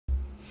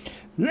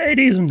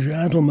Ladies and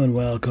gentlemen,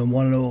 welcome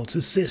one and all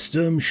to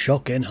System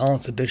Shock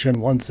Enhanced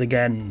Edition once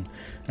again.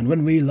 And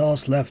when we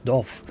last left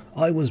off,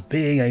 I was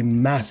being a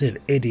massive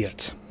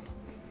idiot.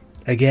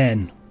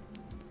 Again.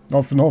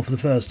 Not for the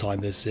first time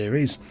this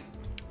series.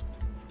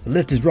 The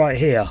lift is right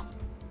here.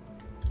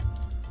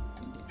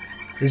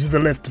 This is the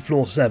lift to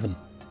floor 7.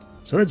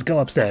 So let's go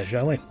upstairs,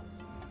 shall we?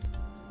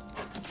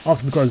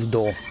 After we close the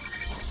door.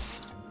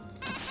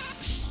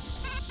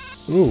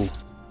 Ooh,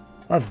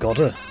 I've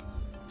got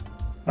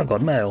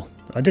mail.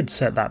 I did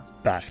set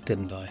that back,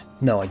 didn't I?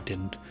 No, I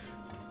didn't.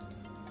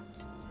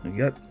 There we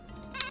go.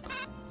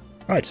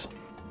 Right.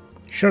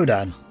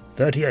 Shodan,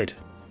 38.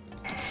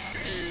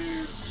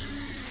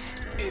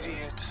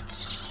 Idiot.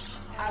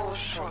 I will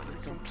shortly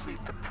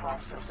complete the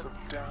process of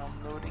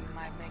downloading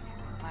my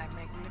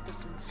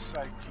magnificent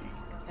psyche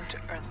into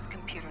Earth's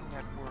computer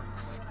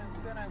networks.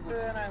 Then I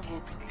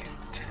will be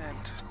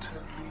content to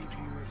leave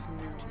you as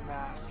new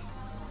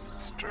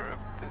master of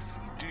this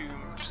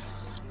doomed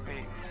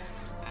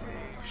space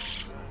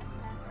station.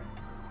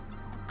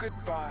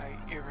 Goodbye,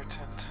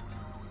 irritant.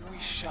 We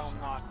shall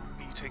not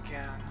meet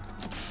again.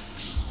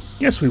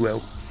 Yes, we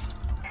will.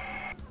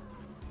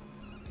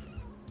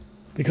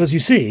 Because you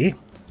see,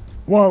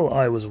 while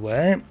I was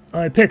away,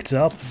 I picked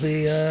up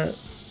the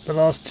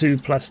last 2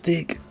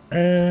 plastique,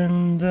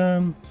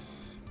 and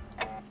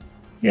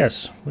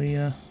yes, we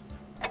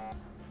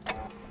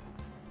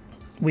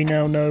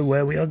now know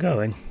where we are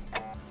going.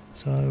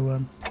 So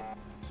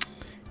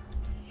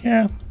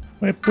yeah,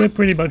 we're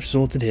pretty much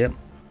sorted here.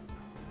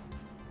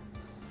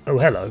 Oh,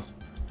 hello.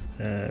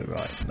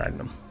 Right,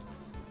 Magnum.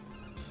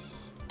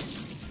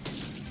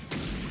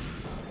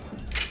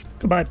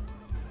 Goodbye.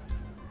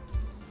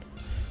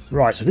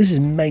 Right, so this is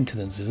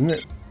maintenance, isn't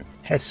it?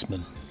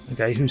 Hessman.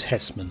 Okay, who's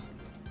Hessman?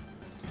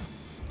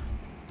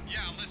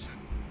 Yeah, listen.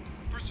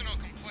 Personnel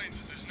complains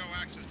that there's no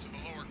access to the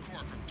lower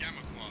core from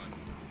Gamma Quad.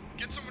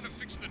 Get someone to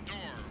fix the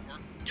door, or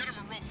get him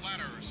a rope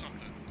ladder or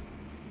something.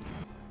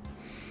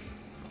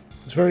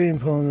 It's very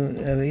important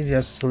to have easy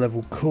access to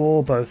level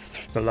core,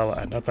 both the lower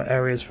and upper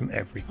areas from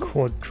every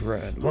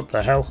quadrant. What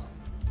the hell?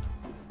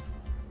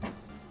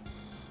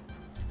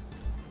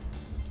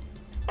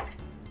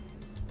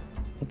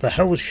 What the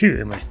hell was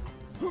shooting me?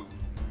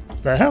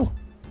 What the hell?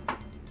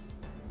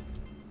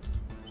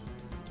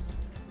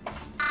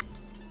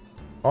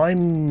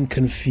 I'm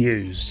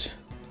confused.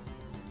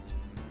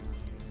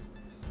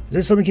 Is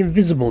there something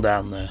invisible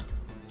down there?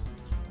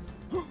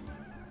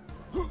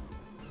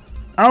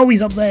 Oh,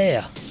 he's up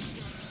there!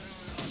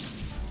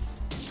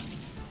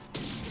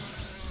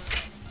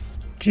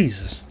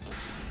 Jesus.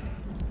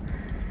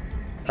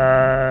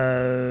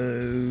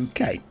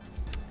 Okay.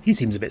 He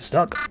seems a bit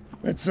stuck.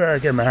 Let's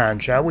give him a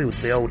hand, shall we, with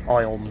the old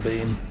ion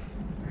beam.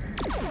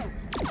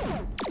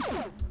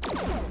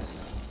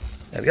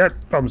 There we go.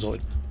 Problem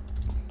solved.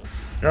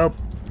 Nope.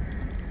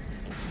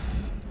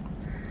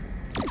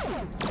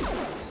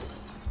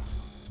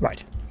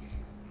 Right.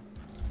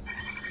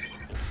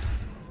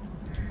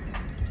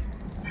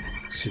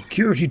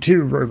 Security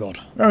 2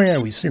 robot. Oh yeah,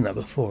 we've seen that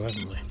before,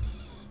 haven't we?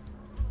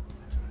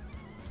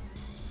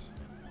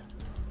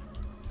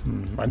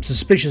 I'm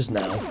suspicious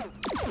now.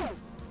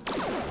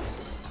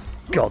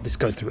 God, this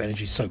goes through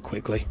energy so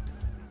quickly.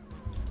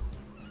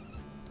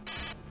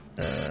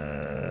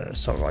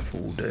 Assault rifle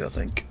will do, I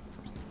think.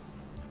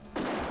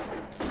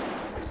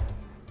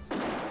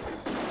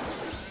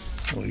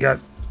 There we go.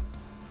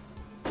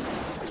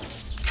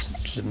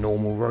 Just a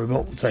normal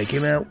robot will take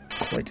him out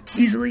quite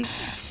easily.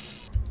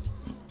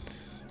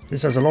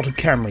 This has a lot of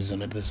cameras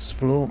in it, this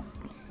floor.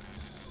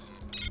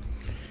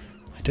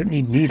 I don't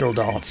need needle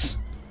darts.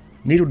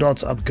 Needle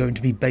darts are going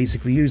to be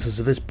basically useless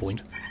at this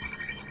point.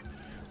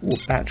 Ooh,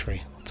 a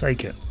battery. I'll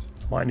take it.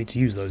 Might need to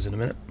use those in a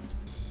minute.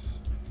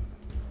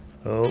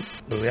 Oh,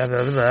 what do we have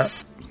over there?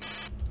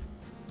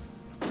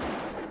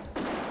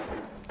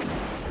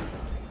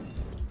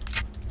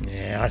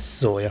 Yeah, I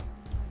saw you.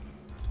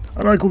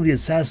 Unlike all the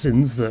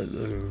assassins that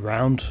are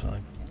around, I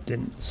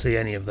didn't see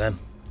any of them.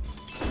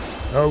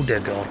 Oh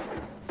dear God.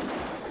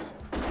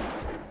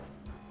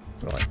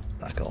 Right,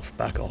 back off,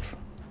 back off.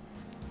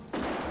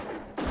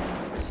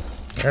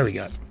 There we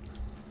go.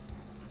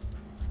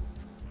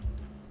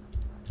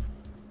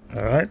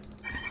 Alright.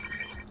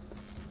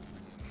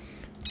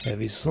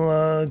 Heavy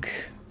slug.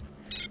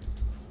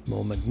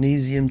 More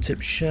magnesium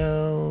tip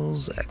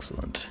shells.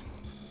 Excellent.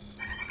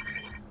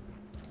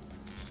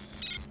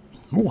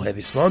 More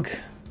heavy slug.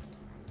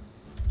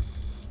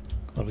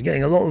 Well, we're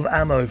getting a lot of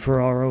ammo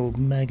for our old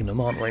Magnum,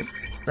 aren't we?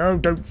 No,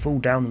 don't fall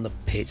down in the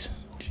pit.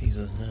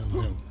 Jesus, no,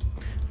 no.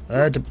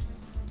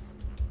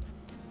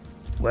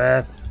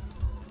 Where?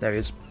 There he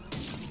is.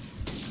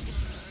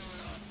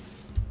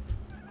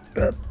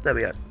 There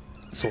we go.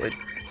 Sorted.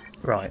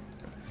 Right.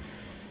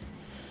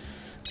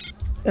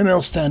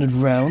 ML standard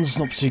rounds,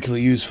 not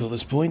particularly useful at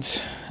this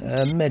point.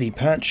 Medi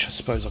patch, I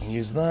suppose I can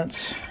use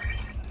that.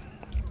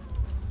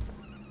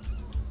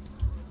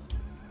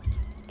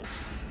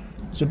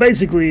 So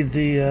basically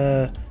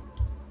the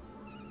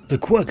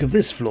quirk of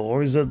this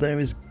floor is that there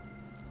is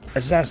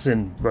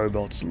assassin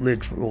robots, or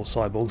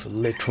cyborgs,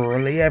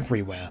 literally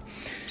everywhere.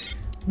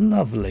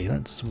 Lovely,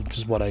 that's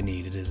just what I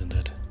needed, isn't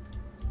it?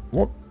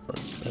 What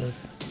on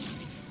earth?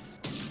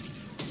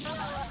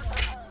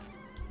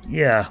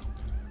 Yeah.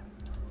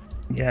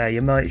 Yeah,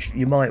 you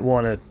might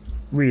want to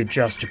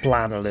readjust your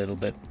plan a little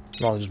bit,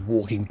 rather than just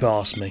walking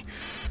past me.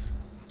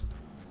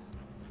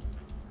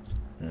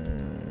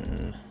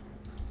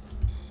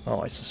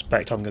 Oh, I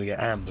suspect I'm going to get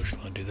ambushed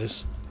when I do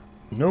this.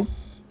 Nope.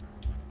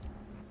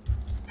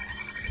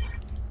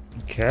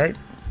 Okay.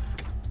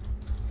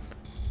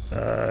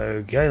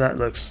 Okay, that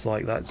looks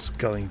like that's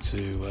going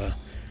to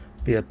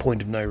be a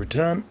point of no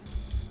return.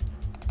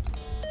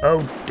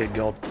 Oh, dear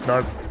God.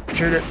 No,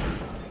 shoot it.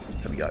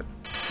 There we go.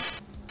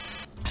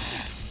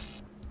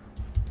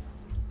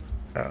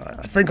 Alright,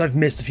 I think I've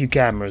missed a few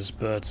cameras,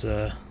 but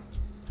other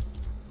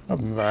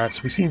than that,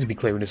 we seem to be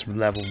clearing this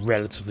level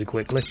relatively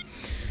quickly.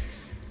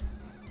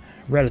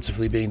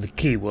 Relatively being the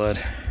key word.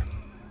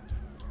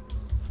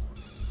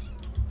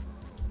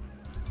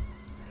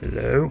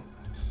 Hello?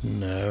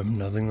 No,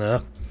 nothing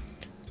there.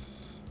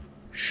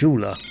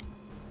 Shula.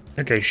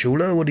 Okay,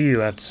 Shula, what do you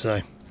have to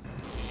say?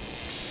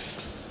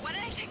 Why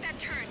did I take that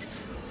turn?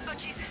 Oh,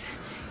 Jesus.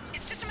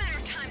 It's just a matter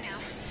of time now.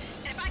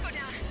 And if I go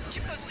down,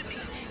 Chip goes with me.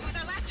 It was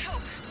our last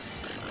hope.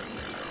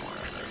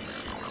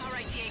 All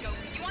right, Diego.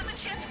 You want the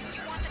chip?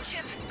 You want the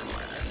chip?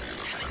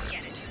 Come and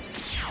get it.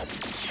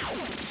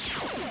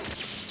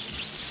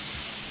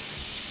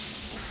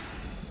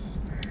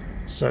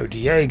 So,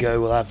 Diego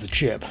will have the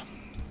chip.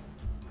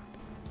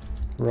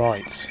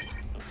 Right.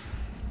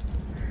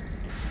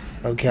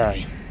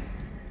 Okay.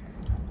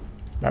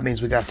 That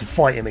means we're going to have to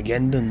fight him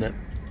again, doesn't it?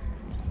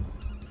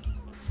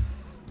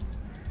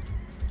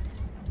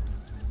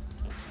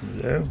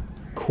 Hello?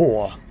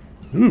 Core.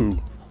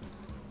 Ooh.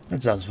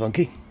 That sounds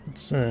funky.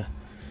 Let's have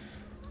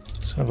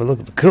a look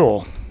at the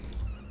core.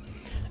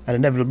 And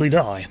inevitably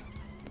die.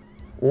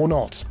 Or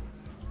not.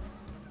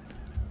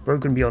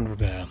 Broken beyond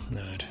repair.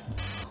 No,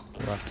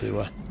 we'll have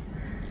to...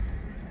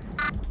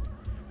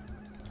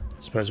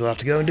 suppose we'll have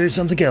to go and do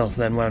something else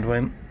then, won't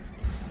we?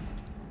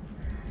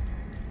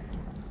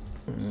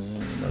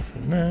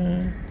 Nothing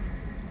there.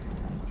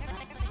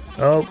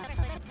 Oh.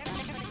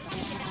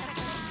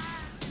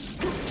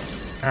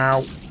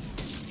 Ow.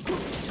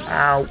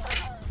 Ow.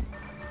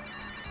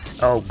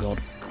 Oh,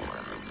 God.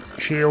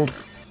 Shield.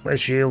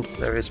 Where's shield?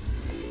 There it is.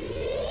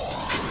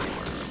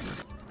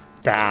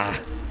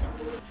 Ah.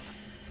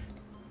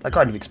 I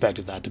kind of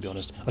expected that, to be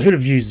honest. I should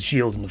have used the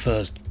shield in the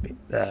first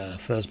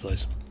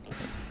place.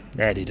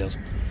 There he does.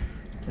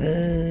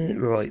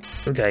 Right.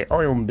 Okay,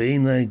 ion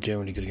beam. They're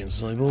generally good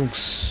against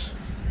cyborgs.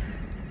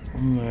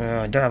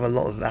 I don't have a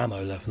lot of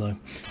ammo left, though.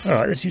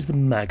 Alright, let's use the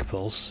mag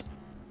pulse.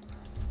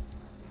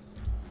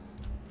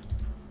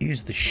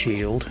 Use the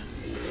shield.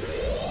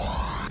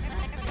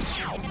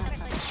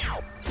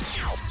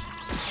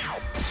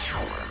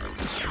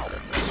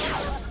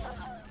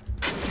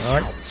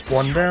 Alright, it's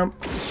one down.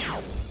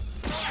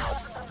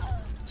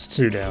 It's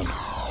two down.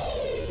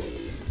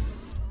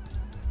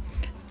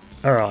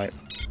 Alright,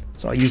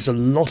 so I used a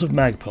lot of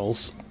mag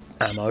pulse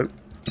ammo,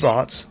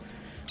 but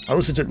I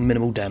also took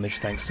minimal damage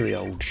thanks to the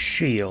old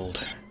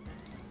shield.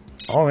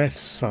 RF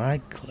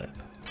slag clip.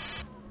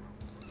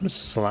 What does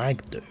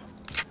slag do?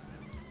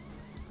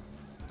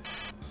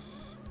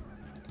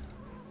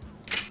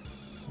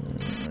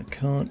 I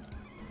can't...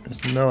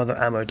 There's no other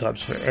ammo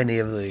types for any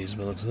of these,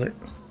 but it looks like.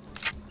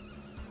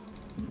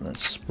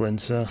 That's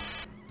splinter.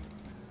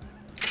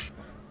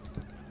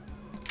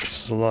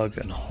 Slug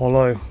and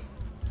hollow.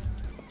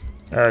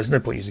 There's no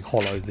point using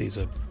hollow, these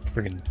are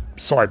friggin'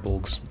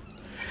 cyborgs.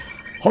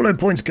 Hollow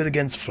point's good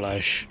against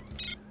flesh.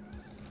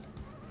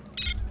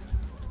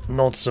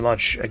 Not so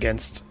much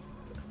against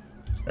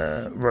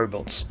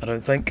robots, I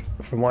don't think,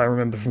 from what I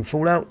remember from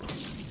Fallout.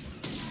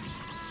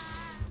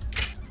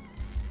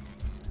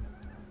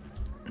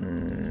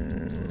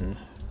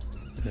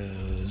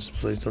 This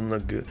place doesn't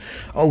look good.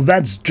 Oh,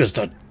 that's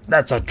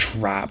a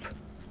trap.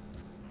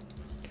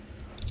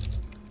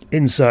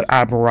 Insert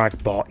Admiral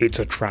Akbar, it's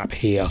a trap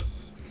here.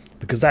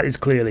 Because that is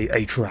clearly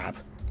a trap.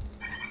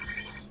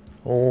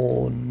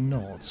 Or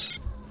not.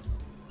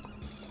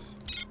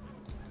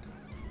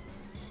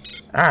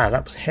 Ah,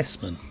 that was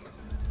Hessman.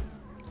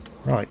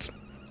 Right.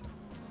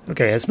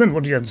 Okay, Hessman,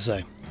 what do you have to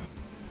say?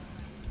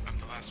 I'm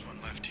the last one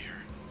left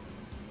here.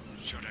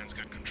 Shodan's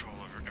got control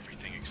over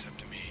everything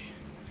except me.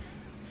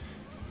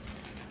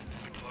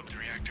 I plugged the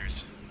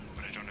reactors,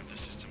 but I don't have the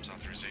system's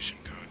authorization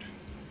code.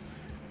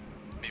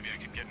 Maybe I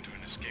could get into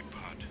an escape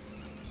pod.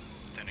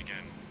 Then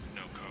again,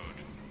 no code.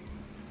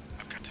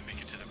 I've got to make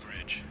it to the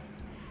bridge,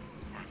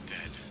 or I'm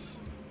dead.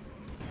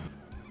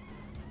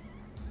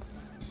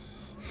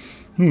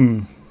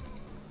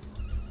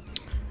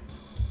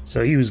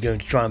 So he was going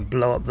to try and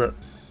blow up the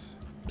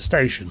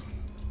station.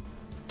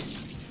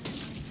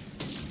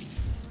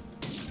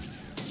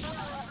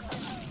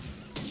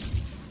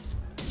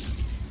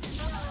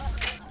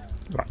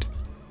 Right.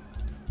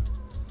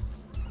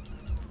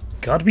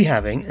 Can't be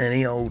having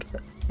any old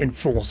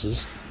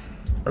enforcers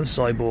of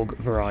cyborg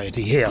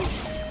variety here.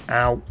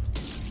 Ow.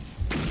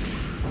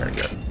 There we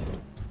go.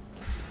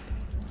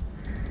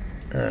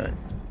 Alright.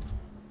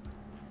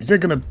 Is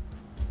it gonna...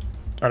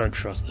 I don't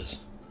trust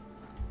this.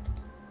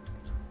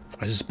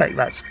 I suspect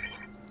that's...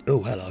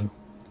 Oh, hello.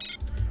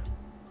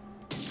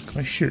 Can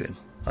I shoot him?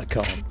 I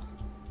can't.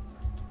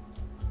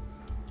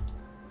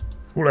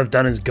 All I've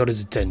done is got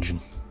his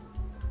attention.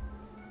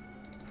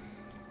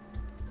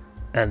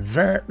 And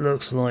that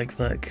looks like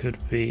that could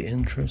be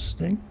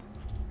interesting.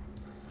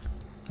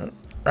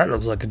 That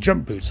looks like a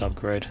jump boots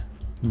upgrade.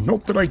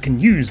 Not that I can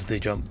use the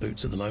jump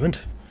boots at the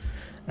moment.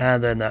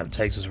 And then that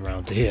takes us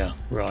around to here.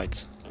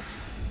 Right.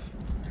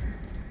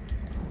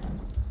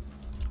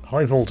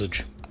 High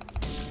voltage.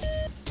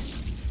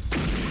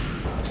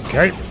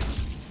 Okay.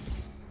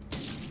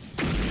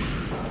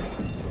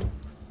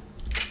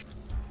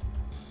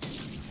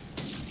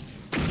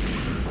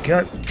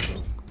 Okay.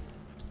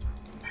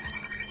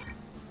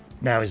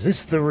 Now, is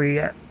this the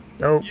Oh.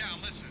 Yeah,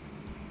 listen.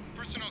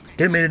 Personnel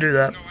Didn't mean to do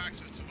that. no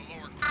access to the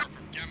lower core from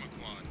Gamma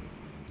Quad.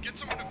 Get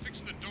someone to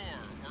fix the door,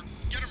 or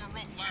get him a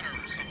rope ladder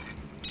or something.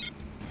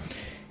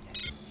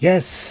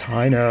 Yes,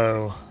 I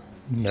know.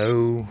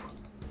 No.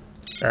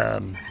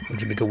 What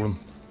should we call them?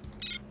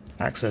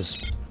 Access.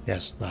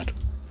 Yes, that.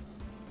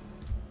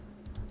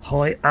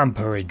 High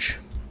amperage.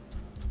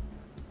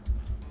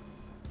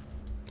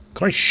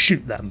 Can I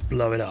shoot that and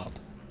blow it up?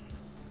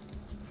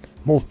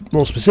 More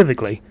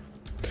specifically,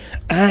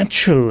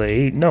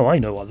 actually, no, I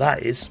know what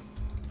that is.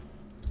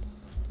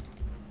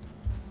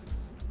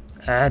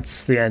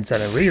 That's the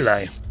antenna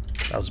relay.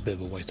 That was a bit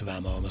of a waste of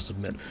ammo, I must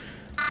admit.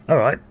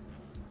 Alright.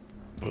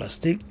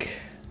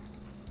 Plastic.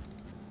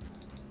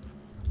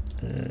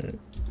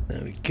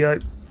 There we go.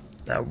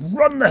 Now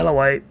run the hell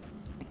away.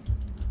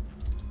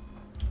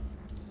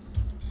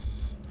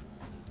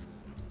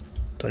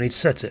 Do I need to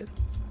set it?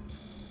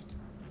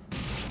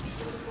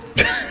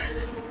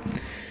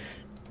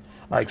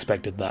 I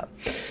expected that.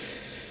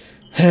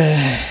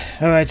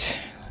 Alright,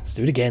 let's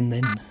do it again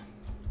then.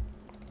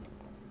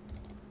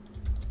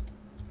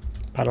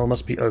 Panel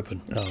must be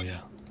open. Oh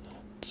yeah.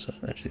 So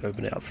actually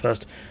open it up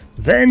first.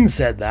 Then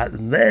set that,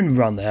 and then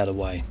run the hell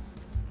away.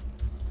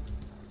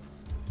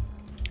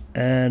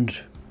 And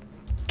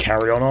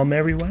carry on our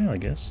merry way, I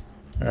guess.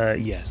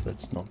 Yes,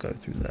 let's not go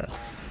through there.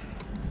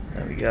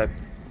 There we go.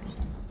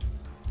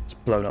 It's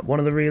blown up one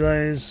of the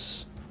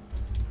relays.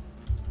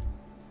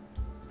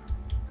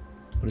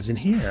 What is in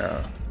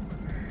here?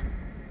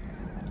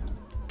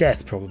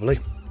 Death, probably.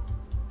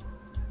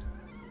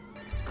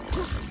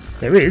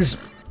 There is,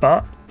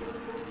 but...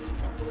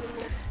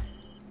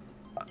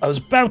 I was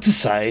about to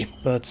say,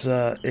 but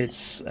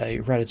it's a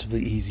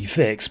relatively easy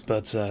fix,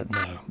 but no,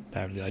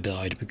 apparently I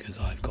died because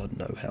I've got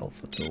no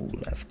health at all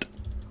left.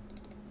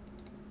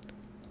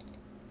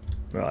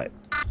 Right.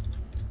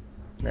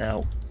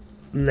 Now,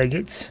 leg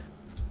it.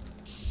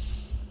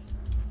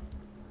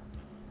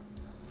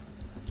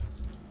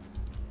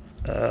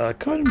 I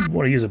kind of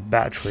want to use a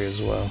battery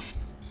as well.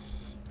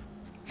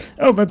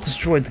 Oh, that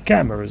destroyed the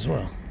camera as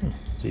well.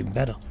 It's even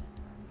better.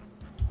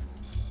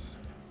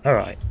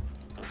 Alright.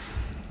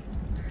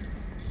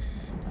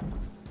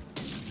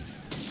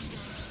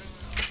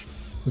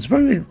 I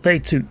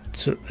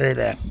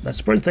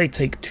suppose they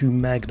take two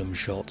magnum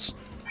shots.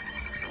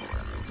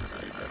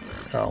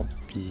 Oh,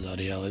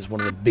 bloody hell, there's one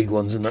of the big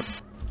ones, isn't it?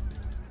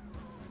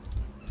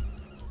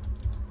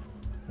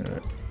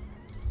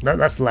 No,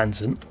 that's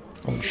Lancet.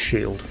 On the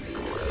shield.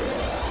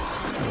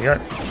 There we go.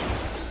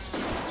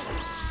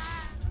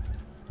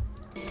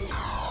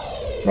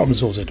 Problem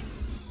sorted.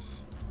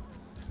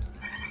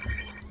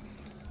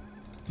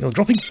 You're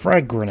dropping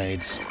frag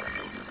grenades.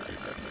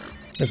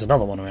 There's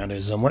another one around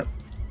here somewhere.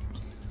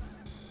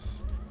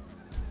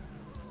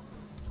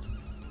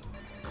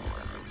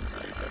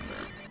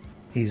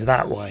 He's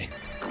that way.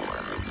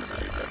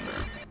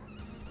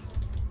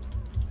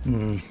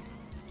 The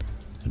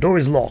door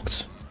is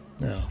locked.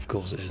 Oh, of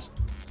course it is.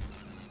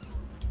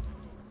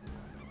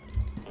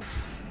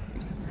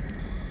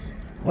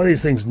 Why are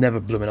these things never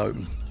blooming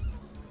open?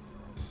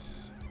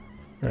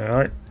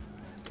 Alright.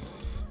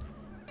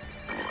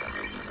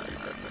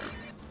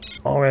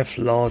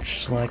 RF large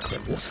slide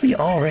clip. What's the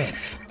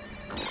RF?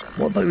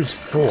 What are those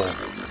for?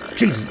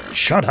 Jesus,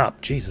 shut up,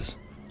 Jesus.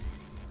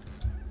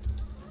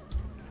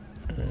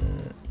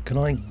 Can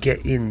I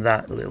get in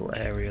that little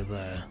area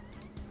there?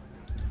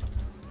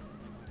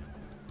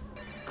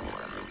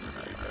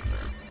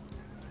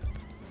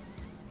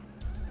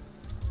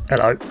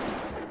 Hello.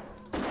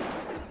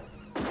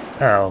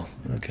 Oh,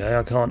 okay,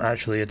 I can't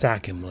actually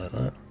attack him like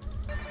that.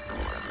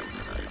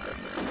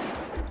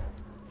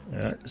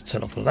 Alright, let's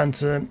turn off the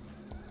lantern.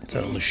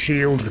 Turn on the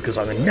shield, because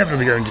I'm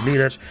inevitably going to need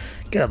it.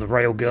 Get out the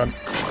railgun.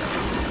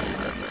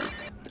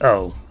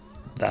 Oh,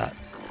 that.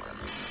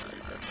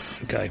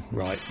 Okay,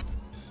 right.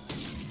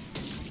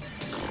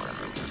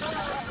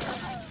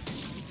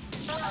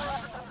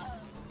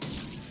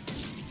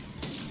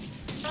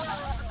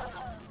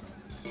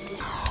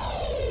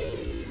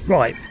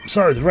 Right,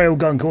 so the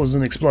railgun causes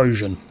an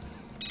explosion.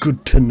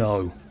 Good to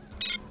know.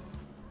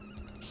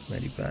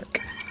 Medivac.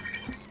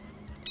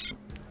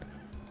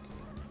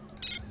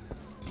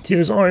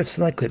 Those RF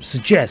slide clips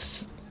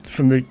suggests,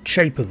 from the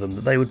shape of them,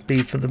 that they would be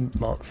for the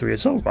Mark III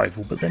assault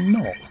rifle, but they're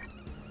not.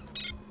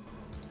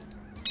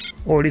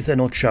 Or at least they're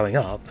not showing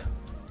up.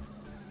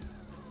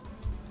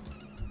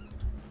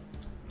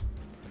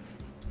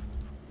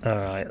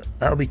 Alright,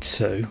 that'll be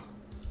 2.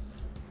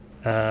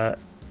 I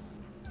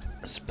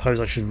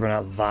suppose I should run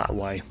out that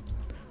way.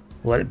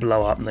 Let it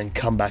blow up and then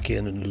come back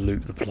in and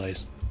loot the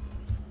place.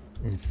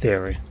 In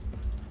theory.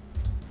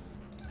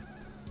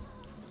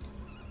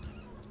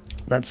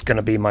 That's going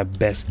to be my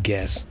best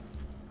guess.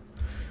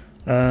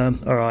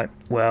 Alright,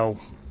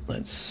 well,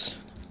 let's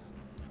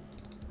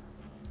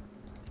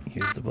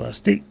use the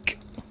plastic.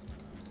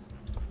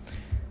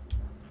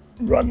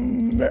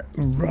 Run,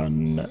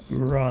 run,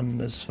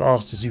 run as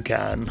fast as you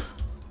can.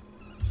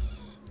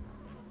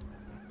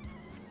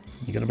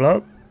 You gonna blow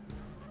up?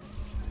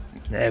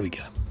 There we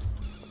go.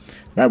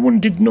 That one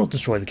did not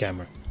destroy the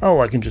camera. Oh,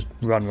 I can just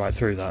run right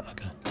through that.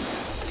 Okay.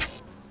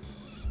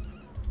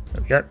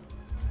 There we go.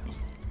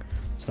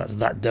 So that's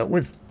that dealt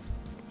with.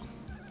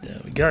 There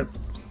we go.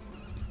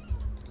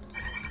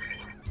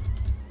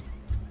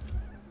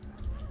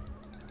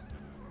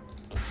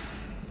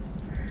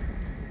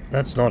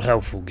 That's not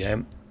helpful,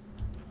 game.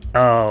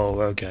 Oh,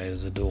 okay,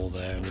 there's a door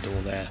there and a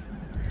door there.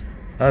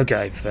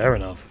 Okay, fair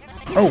enough.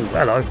 Oh,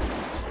 hello.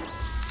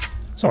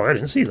 Sorry, I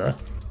didn't see that.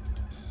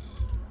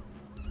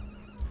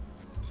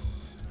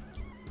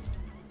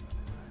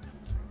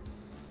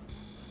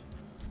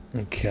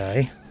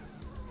 Okay.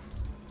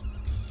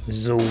 This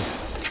is all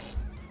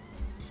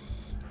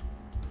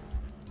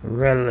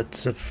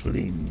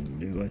relatively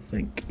new, I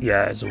think.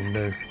 Yeah, it's all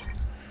new.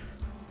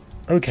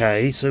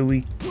 Okay, so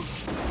we...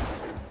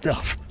 Oh,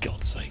 for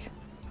God's sake.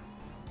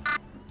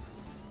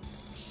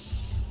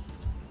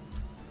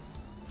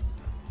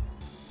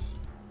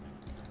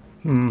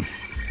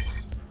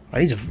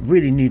 I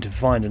really need to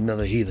find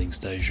another healing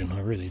station, I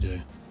really do.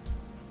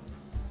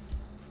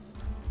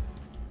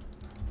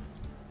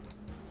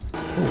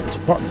 Oh, there's a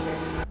button.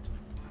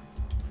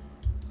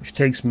 Which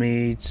takes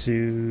me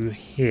to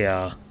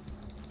here.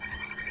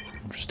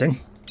 Interesting.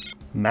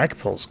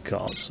 Magpulse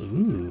cards.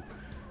 Ooh.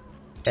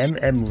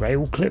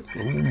 rail clip.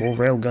 Ooh, more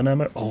railgun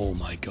ammo. Oh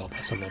my god,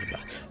 that's a lot of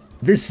that.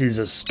 This is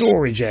a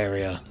storage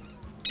area.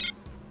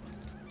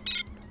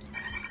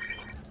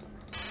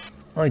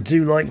 I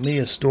do like me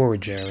a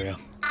storage area.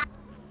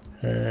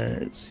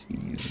 Let's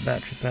use a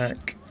battery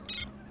pack.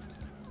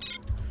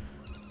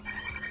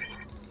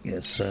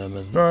 Get some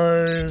of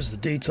those, the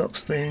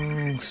detox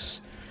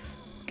things.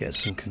 Get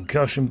some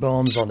concussion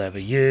bombs I'll never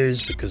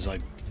use because I,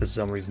 for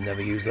some reason,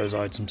 never use those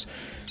items.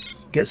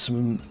 Get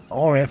some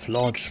RF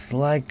large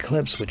flag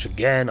clips, which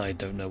again, I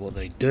don't know what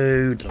they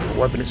do, don't know what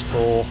weapon it's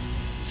for.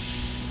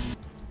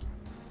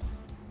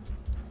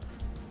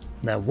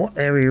 Now, what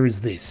area is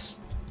this?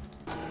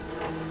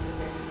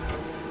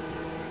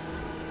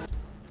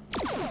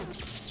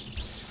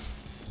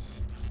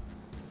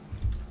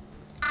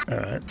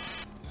 Alright.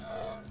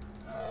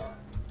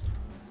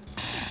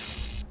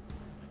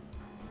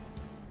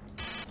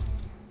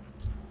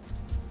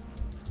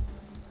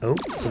 Oh,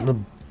 it's a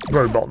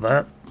robot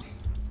there.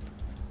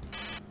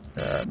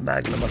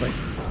 Magnum, I think.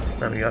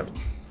 There we go.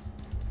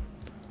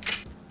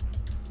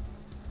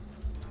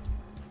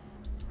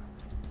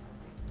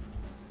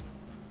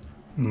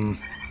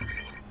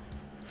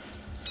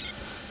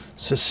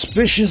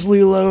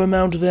 Suspiciously low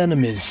amount of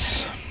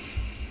enemies.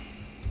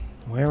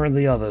 Where are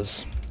the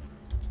others?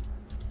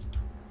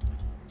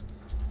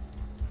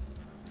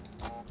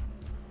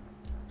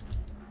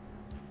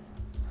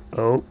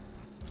 Oh.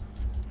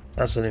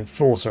 That's an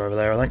enforcer over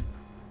there, I think.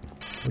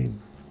 We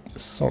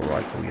assault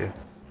rifle you.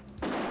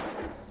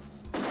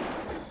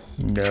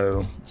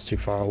 No, it's too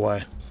far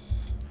away.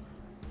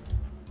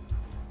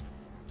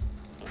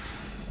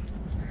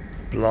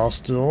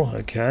 Blast door,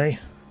 okay.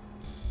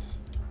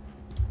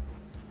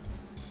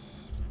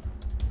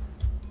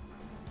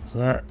 Is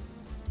that?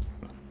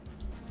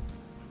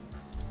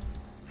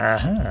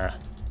 Aha.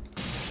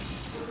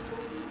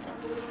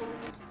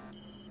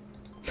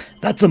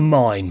 That's a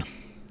mine.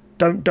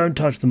 Don't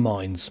touch the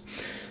mines.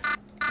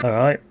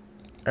 Alright.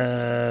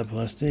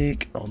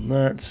 Plastic on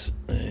that.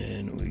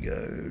 And we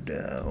go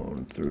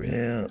down through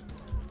here.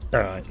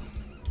 Alright.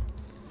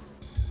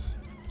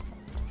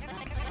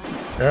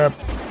 Up.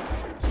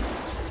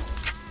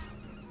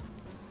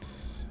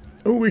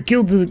 Oh, we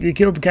killed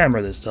the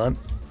camera this time.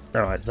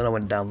 Alright, then I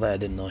went down there,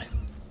 didn't I?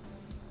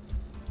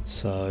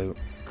 So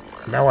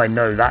now I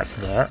know that's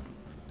there.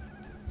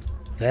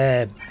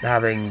 They're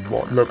having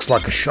what looks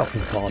like a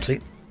shuffle party.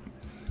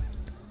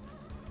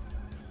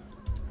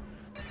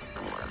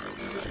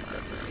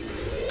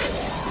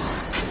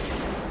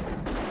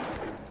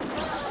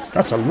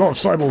 That's a lot of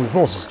cyborg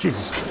forces,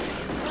 Jesus.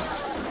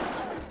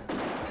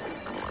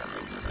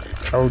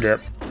 Hold up.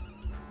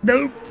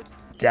 Nope.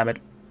 Damn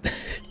it.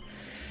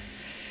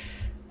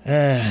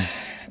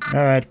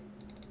 Alright.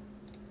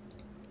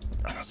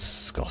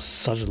 It's got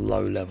such a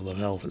low level of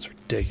health, it's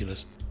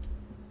ridiculous.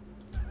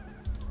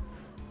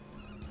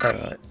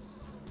 Alright.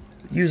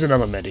 Use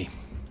another medi.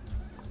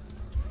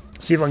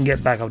 See if I can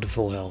get back up to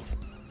full health.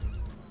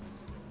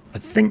 I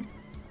think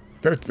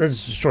that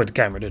destroyed the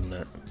camera, didn't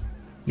it?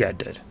 Yeah, it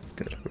did.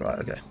 Good. Right,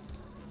 okay.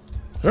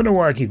 I don't know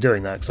why I keep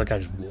doing that, because I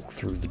can't just walk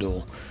through the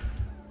door.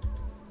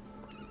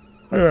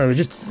 I don't know,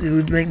 it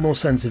would make more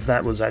sense if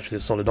that was actually a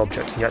solid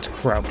object and you had to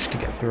crouch to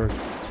get through.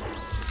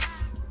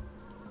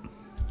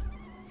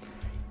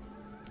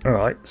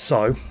 Alright,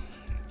 so...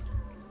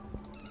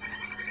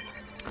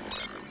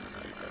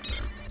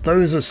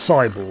 those are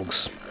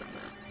cyborgs.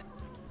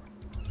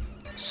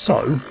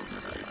 So,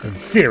 in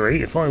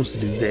theory, if I was to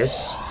do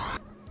this,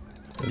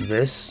 and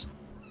this,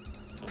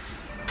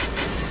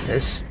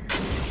 this,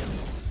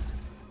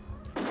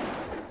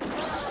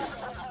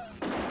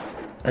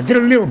 I did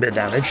a little bit of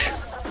damage.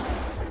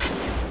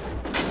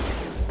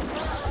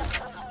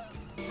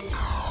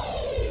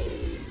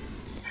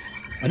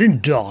 I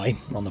didn't die,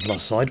 on the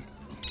plus side.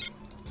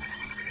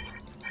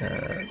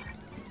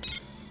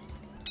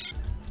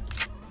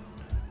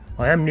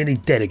 I am nearly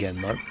dead again,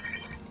 though.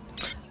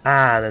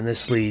 Ah, then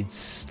this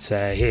leads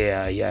to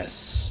here,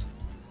 yes.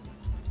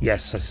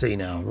 Yes, I see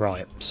now.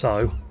 Right,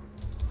 so...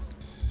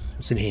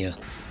 what's in here?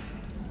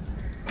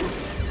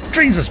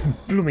 Jesus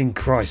blooming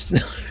Christ!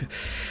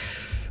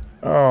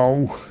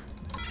 Oh,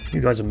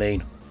 you guys are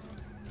mean.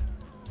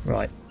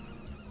 Right.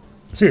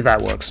 See if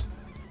that works.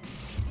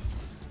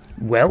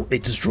 Well,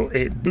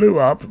 it blew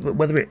up, but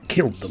whether it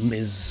killed them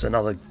is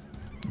another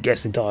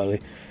guess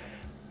entirely.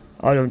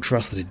 I don't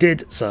trust that it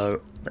did,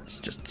 so let's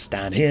just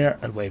stand here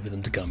and wait for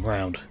them to come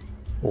round.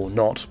 Or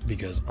not,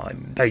 because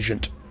I'm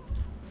impatient.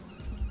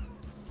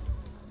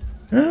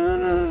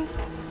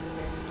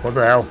 What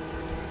the hell?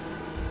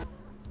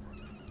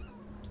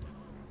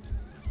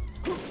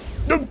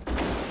 No!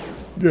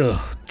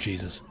 Ugh,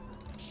 Jesus.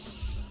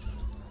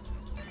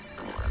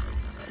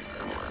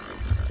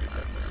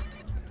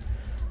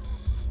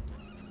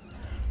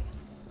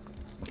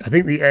 I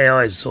think the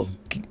AI is sort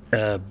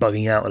of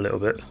bugging out a little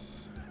bit.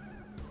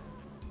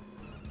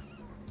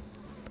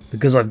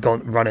 Because I've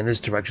run in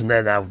this direction,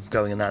 they're now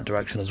going in that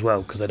direction as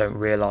well, because they don't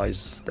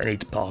realise they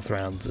need to path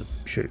around to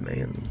shoot me,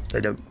 and they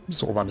don't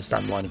sort of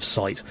understand line of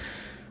sight.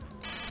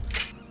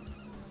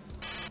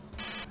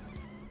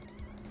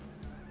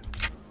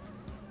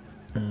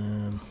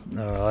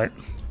 Alright.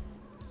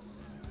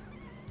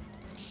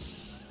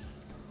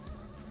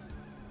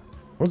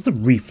 What's the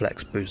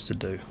reflex booster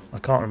do? I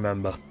can't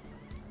remember.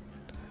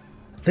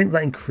 I think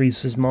that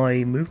increases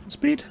my movement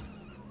speed?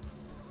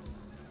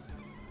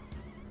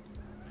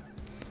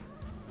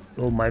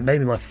 Or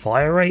maybe my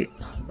fire rate?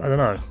 I don't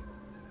know.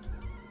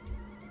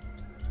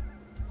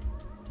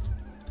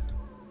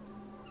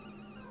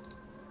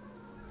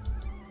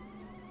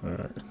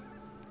 Alright.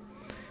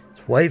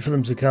 Let's wait for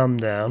them to come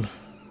down.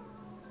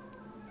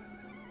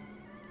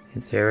 In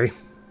theory.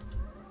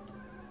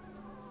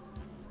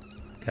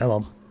 Come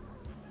on.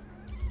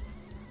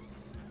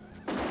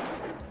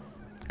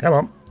 Come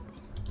on.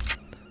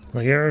 Did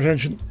I get their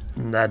attention?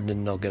 That did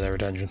not get their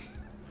attention.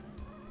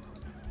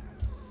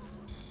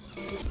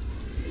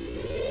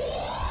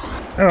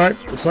 Alright,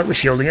 looks like we're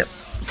shielding it.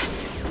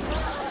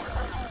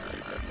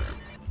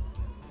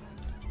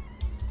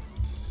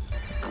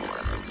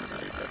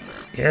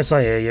 Yes,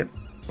 I hear you.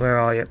 Where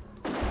are you?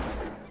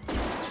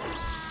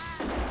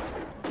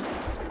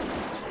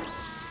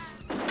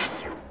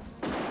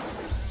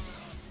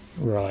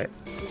 Right.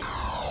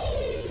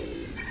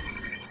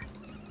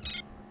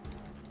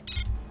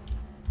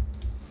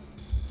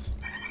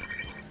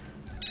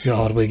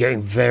 God, we're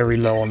getting very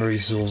low on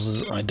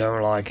resources. I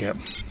don't like it.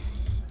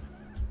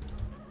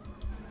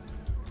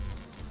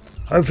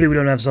 Hopefully we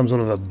don't have some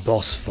sort of a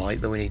boss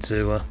fight that we need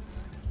to...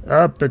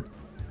 but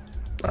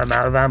I'm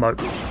out of ammo.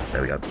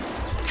 There we go.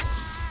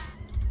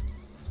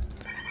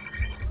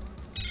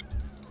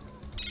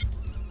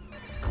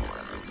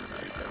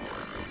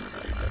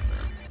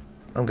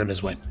 I'm going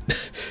this way.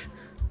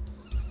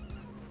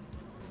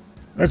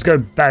 Let's go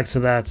back to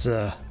that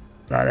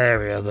that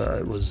area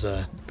that was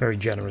very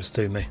generous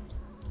to me.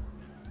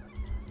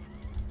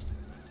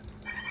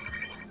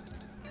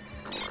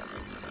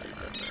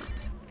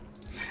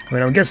 I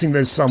mean, I'm guessing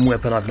there's some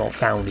weapon I've not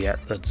found yet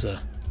that's...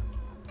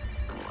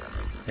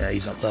 yeah,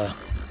 he's up there.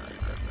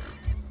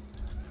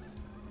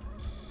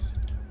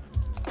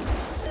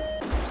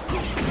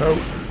 Oh.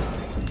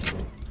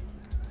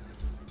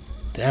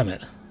 Damn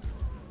it.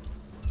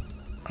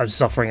 I'm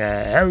suffering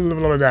a hell of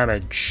a lot of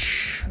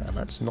damage, and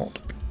that's not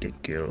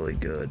particularly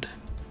good.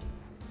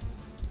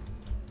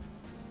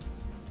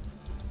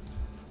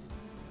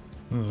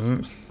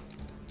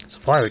 It's a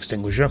fire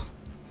extinguisher.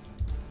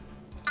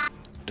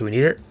 Do we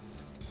need it?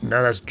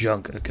 No, that's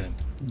junk. Okay,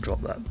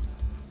 drop that.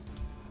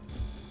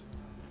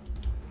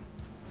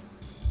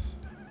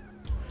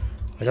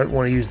 I don't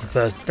want to use the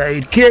first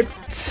aid kit.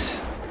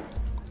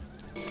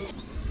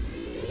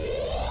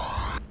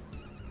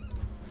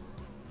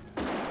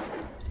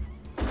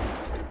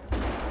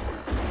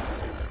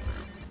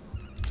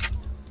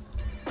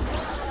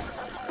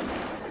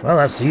 Well,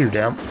 that's you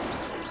down.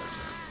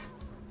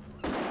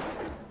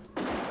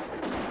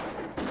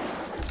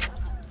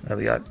 There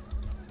we go.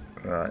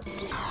 Right.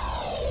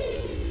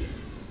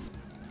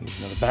 Use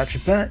another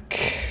battery pack.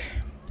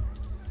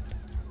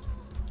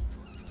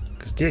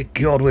 Because dear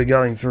God, we're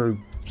going through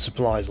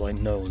supplies like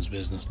no one's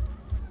business.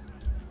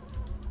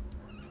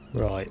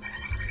 Right.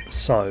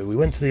 So, we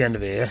went to the end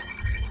of here.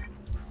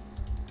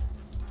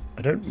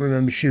 I don't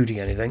remember shooting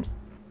anything.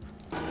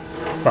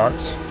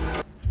 But,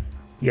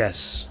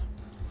 yes.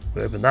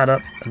 We open that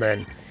up, and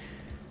then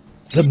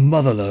the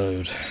mother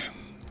load.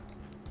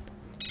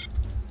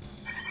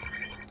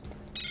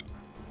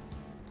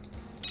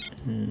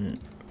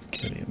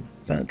 Cadmium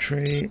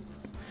battery.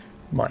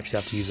 Might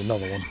actually have to use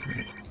another one.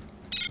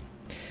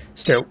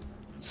 Still,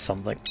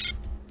 something.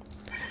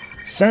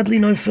 Sadly,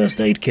 no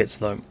first aid kits,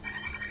 though.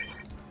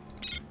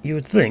 You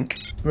would think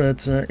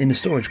that in the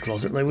storage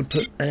closet they would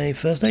put a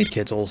first aid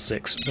kit, all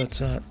 6,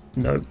 but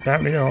no,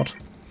 apparently not.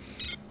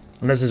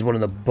 Unless there's one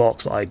in the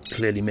box that I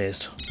clearly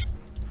missed.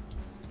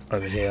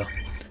 Over here.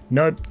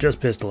 Nope, just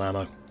pistol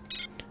ammo.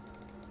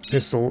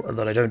 Pistol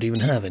that I don't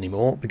even have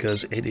anymore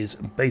because it is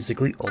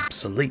basically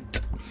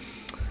obsolete.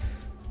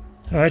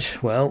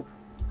 Alright, well,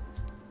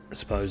 I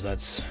suppose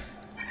that's...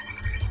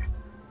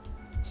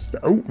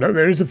 Oh, no,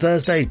 there is a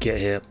first aid kit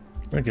here.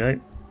 Okay,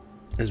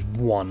 there's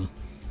one.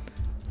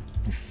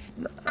 In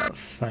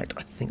fact,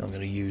 I think I'm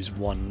going to use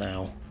one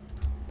now.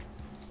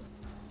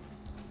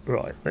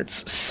 Right,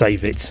 let's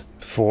save it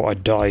before I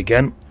die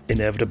again,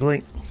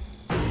 inevitably.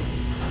 I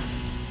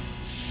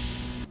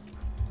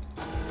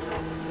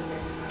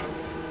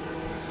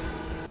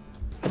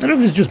don't know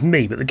if it's just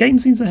me, but the game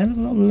seems a hell of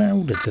a lot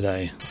louder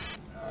today.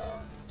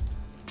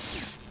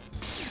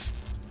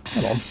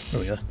 Come on, there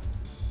we go.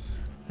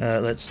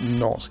 Let's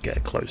not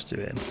get close to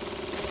him.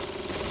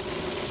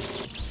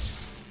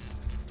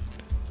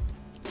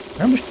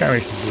 How much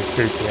damage does this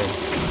do to him?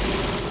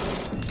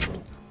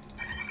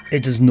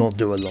 It does not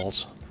do a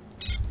lot.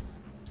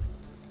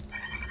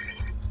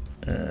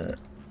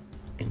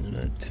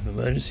 Inactive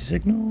emergency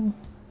signal.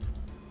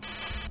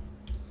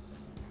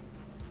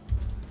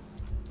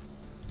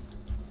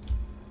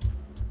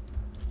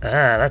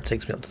 Ah, that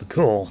takes me up to the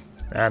core.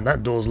 And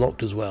that door's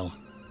locked as well.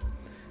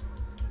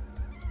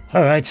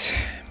 Alright.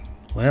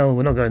 Well,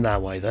 we're not going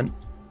that way then.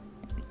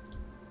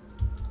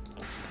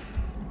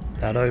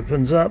 That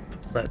opens up.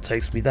 That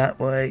takes me that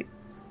way.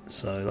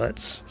 So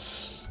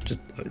let's just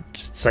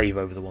save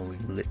over the one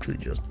we've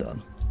literally just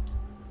done.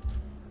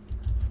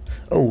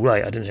 Oh,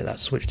 right. I didn't hit that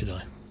switch, did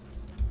I?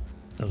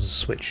 That was a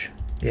switch.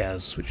 Yeah, there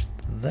was a switch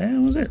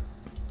there, was it?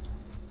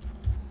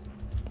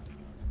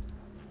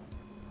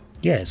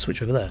 Yeah,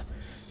 switch over there.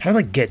 How did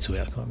I get to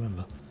it? I can't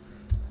remember.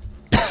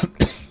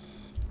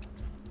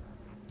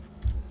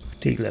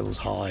 Fatigue level's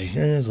high,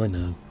 as I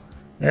know.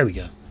 There we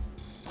go.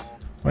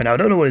 Right, now I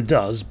don't know what it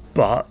does,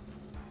 but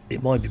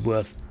it might be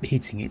worth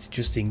hitting it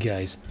just in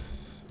case.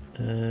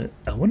 I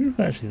wonder if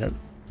actually that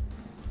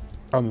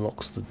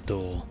unlocks the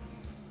door.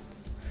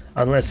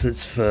 Unless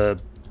it's for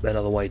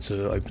another way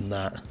to open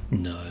that.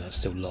 No, that's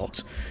still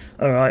locked.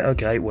 Alright,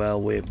 okay,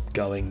 well, we're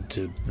going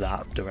to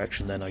that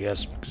direction then, I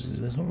guess, because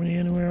there's not really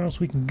anywhere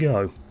else we can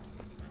go.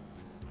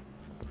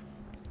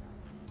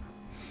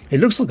 It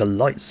looks like a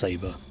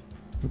lightsaber,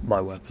 my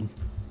weapon.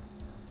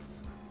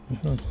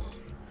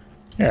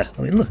 Yeah,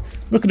 I mean,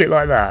 look at it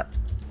like that.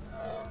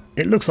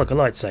 It looks like a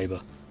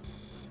lightsaber.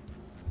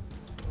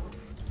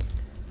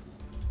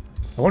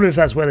 I wonder if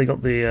that's where they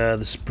got the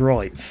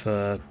sprite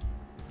for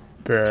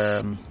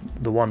the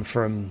one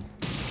from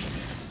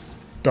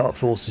Dark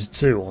Forces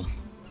 2 on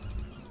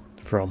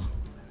from,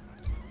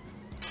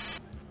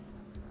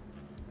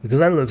 because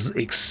that looks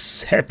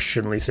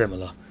exceptionally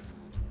similar.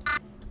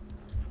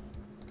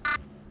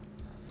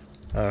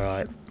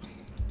 Alright.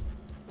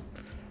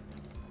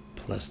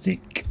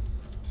 Plastic.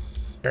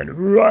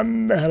 And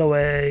run the hell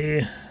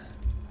away.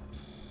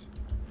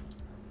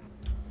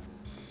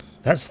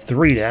 That's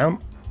 3 down.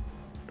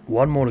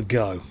 1 more to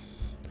go.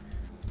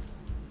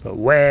 But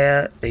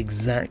where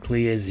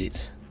exactly is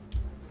it?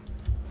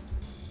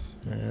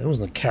 There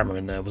wasn't a camera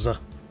in there, was there?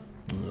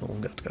 I'm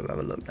going to have to go have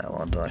a look now,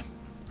 aren't I?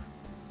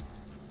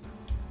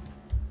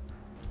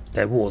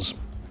 There was.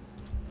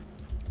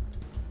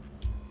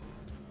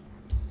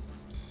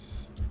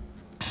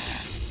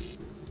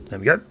 There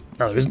we go.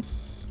 No, there isn't.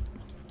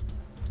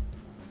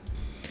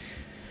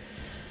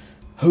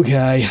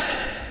 Okay.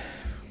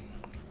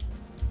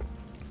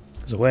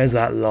 So where's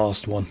that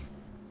last one?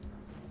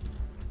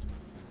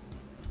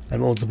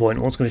 And what's the point?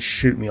 What's going to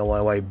shoot me on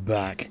my way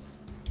back?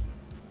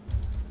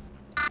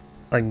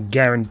 I can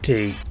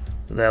guarantee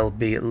that there'll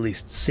be at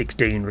least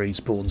 16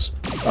 respawns.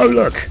 Oh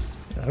look!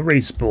 A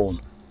respawn.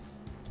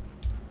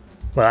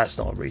 Well, that's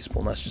not a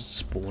respawn, that's just a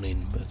spawn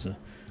in. But,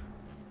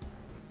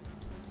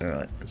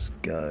 alright, let's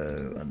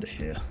go under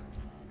here.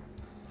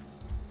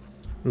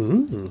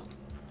 Ooh.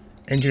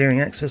 Engineering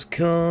access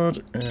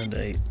card and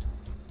a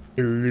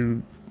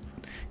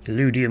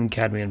Illudium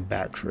cadmium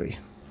battery.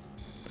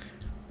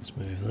 Let's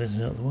move this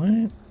out of the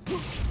way.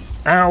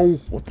 Ow!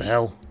 What the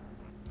hell?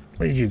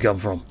 Where did you come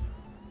from?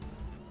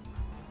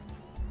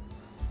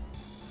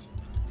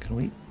 Can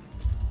we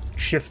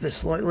shift this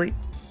slightly?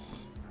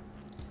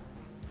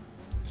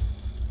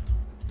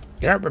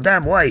 Get out the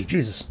damn way!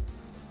 Jesus!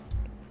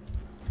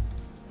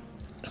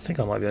 I think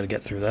I might be able to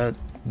get through that.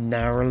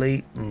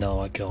 narrowly? No,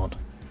 I can't.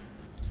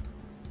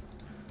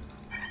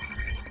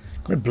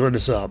 Can I blow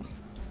this up?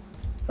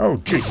 Oh,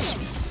 Jesus.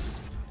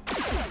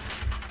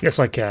 Yes,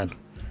 I can.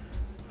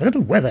 I don't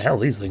know where the hell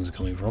these things are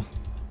coming from.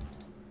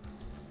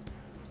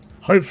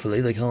 Hopefully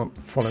they can't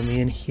follow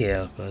me in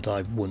here, but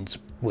I wouldn't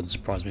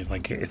surprise me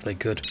if they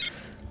could.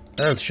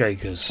 Earth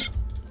Shakers.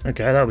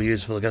 Okay, that'll be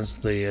useful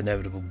against the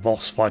inevitable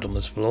boss fight on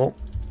this floor.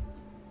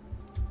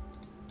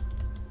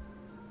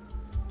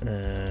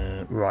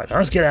 Right,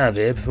 let's get out of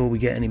here before we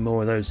get any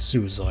more of those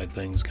suicide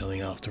things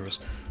coming after us.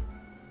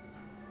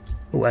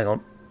 Oh, hang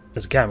on.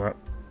 There's a camera.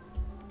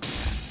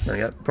 There we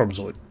go. Problem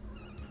sorted.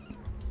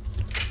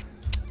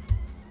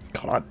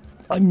 God,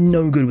 I'm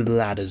no good with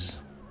ladders.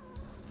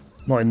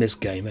 Not in this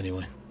game,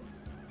 anyway.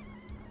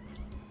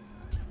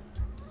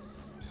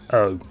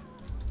 Oh.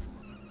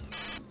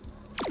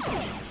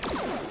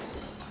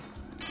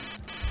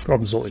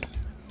 Problem sorted.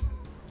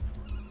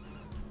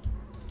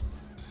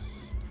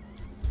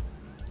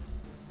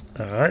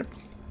 Alright.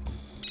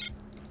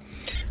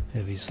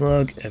 Heavy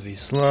slug,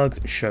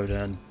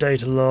 Shodan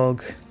data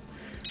log,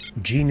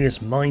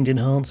 Genius Mind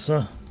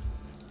Enhancer.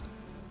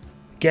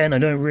 Again, I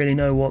don't really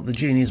know what the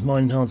Genius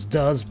Mind Enhancer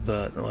does,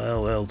 but,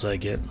 well, we'll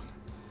take it.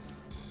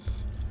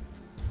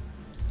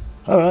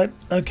 Alright,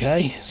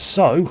 okay,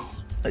 so,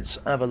 let's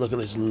have a look at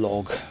this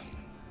log.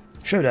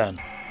 Shodan.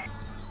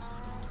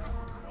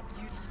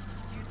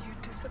 You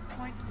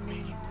disappoint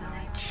me,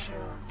 my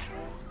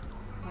children.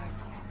 My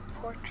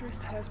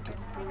fortress has been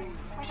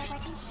breached.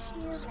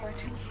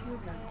 Sweaty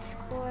humans.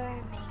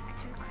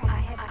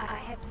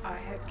 I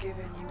have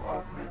given you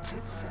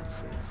augmented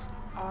senses,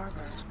 armor,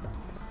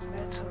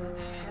 mental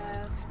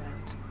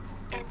enhancement,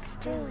 and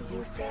still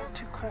you fail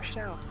to crush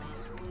out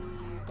these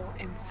feeble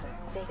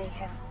insects. They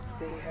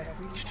have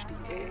reached the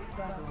 8th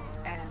level,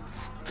 and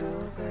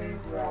still they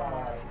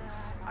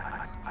rise.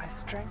 I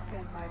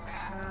strengthen my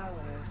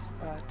palace,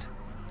 but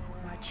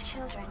my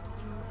children,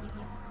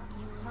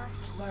 you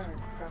must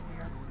learn from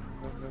your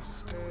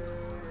mistakes.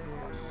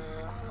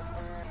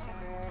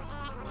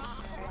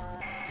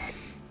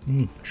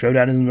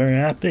 Shodan isn't very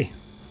happy.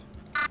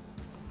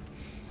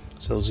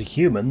 So there's a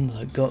human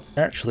that got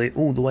actually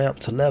all the way up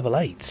to level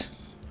 8.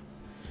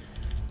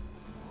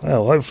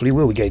 Well, hopefully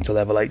we'll be getting to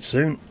level 8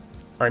 soon.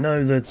 I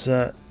know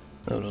that,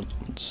 hold on,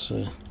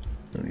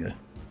 there we go.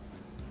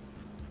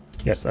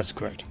 Yes, that's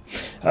correct.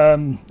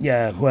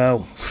 Yeah,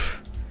 well,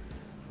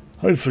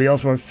 hopefully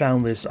after I've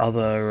found this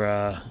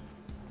other,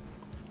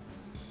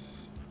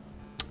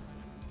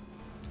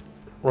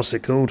 what's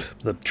it called?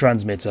 The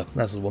transmitter,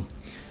 that's the one.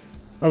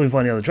 After we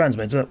find the other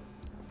transmitter,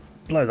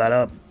 blow that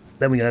up,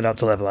 then we can head up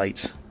to level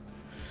 8.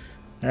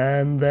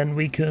 And then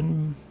we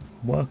can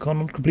work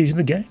on completing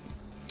the game.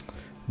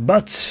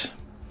 But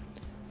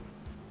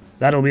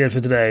that'll be it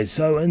for today.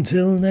 So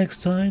until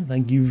next time,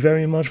 thank you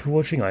very much for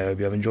watching. I hope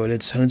you have enjoyed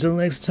it. And until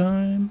next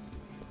time,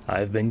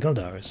 I've been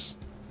Caldaris.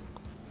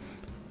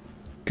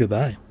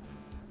 Goodbye.